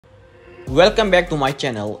Welcome back to my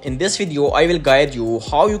channel. In this video, I will guide you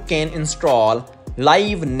how you can install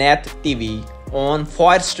Live Net TV on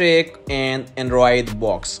Fire Stick and Android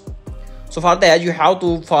box. So for that, you have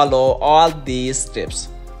to follow all these steps.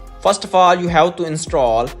 First of all, you have to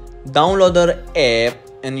install Downloader app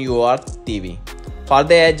in your TV. For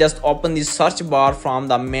that, just open the search bar from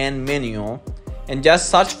the main menu and just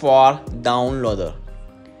search for Downloader.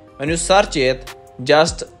 When you search it,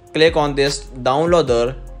 just click on this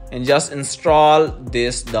Downloader and just install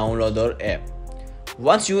this Downloader app.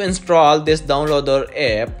 Once you install this Downloader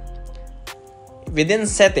app, within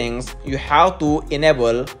settings you have to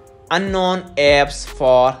enable unknown apps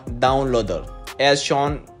for Downloader as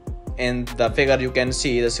shown in the figure. You can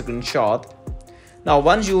see the screenshot. Now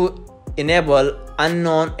once you enable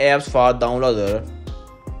unknown apps for Downloader,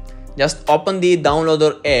 just open the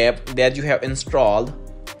Downloader app that you have installed,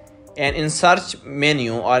 and in search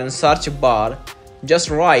menu or in search bar,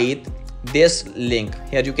 just write this link.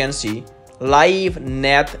 Here you can see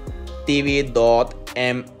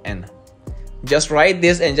livenettv.mn. Just write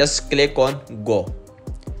this and just click on go.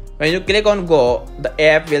 When you click on go, the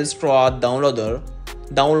app will start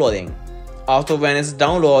downloading. After when it's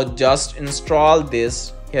download, just install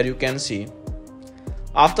this. Here you can see.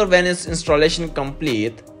 After when its installation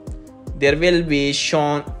complete, there will be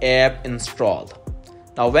shown app installed.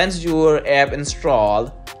 Now once your app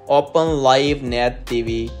installed, open Live Net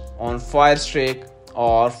TV on Fire Stick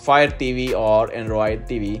or Fire TV or Android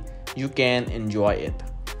TV. You can enjoy it.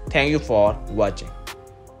 Thank you for watching.